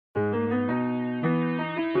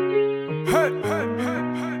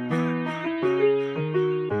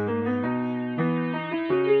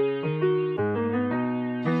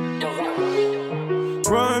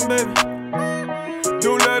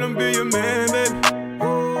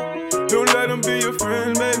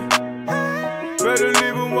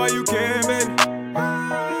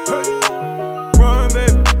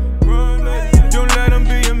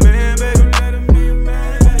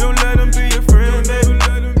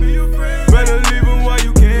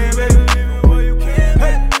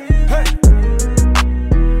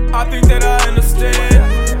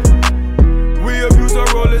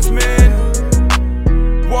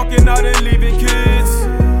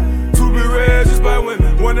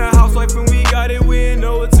decided we didn't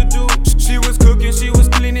know what to do. She was cooking, she was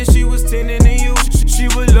cleaning, she was tending to you. She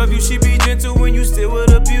would love you, she be gentle when you still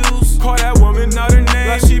would abuse. Call that woman out her name,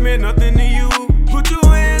 like she meant nothing to you. Put your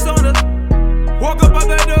hands on her, walk up out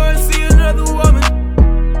that door and see another woman.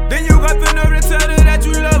 Then you got the nerve to tell her that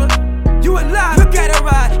you love her. You a lie, look at her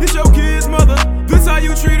ride, it's your kid's mother. This how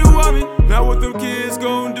you treat a woman. Now what them kids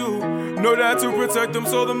gon' do? Know that to protect them,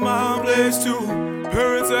 so the mom plays too.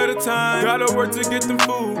 Parents at a time, gotta work to get them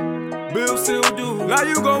food. Bills still due, now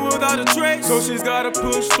you go without a trace, so she's gotta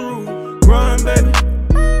push through. Run, baby.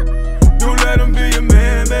 Don't let him be your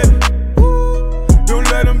man, baby. Don't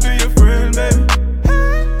let him be your friend, baby.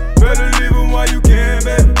 Better leave him while you can,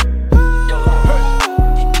 baby.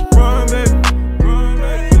 Run, baby.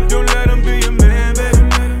 Don't let him be your man,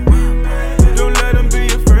 baby. Don't let him be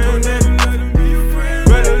your friend, baby.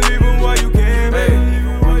 Better leave him while you can, baby.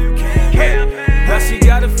 Now she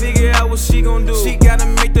gotta figure out what she gon' do. She gotta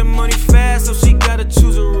make the money fast, so she gotta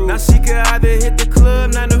choose a route. Now she could either hit the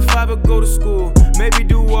club 9 to 5 or go to school. Maybe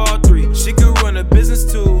do all three. She could run a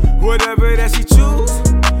business too. Whatever that she choose,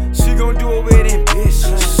 she gon' do it with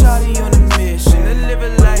ambition. Shawty on a mission to live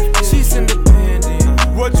a life. She's independent.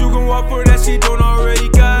 What you gon' offer that she don't already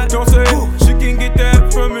got? Don't say she can get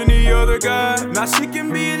that from any other guy. Now she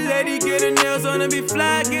can be a lady, get her nails on and be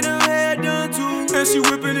fly, get her hair done too, and she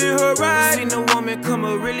whipping in her ride. Seen a woman come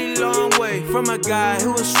a really long way from a guy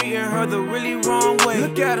who was treating her the really wrong way.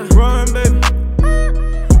 Look at her, run, baby.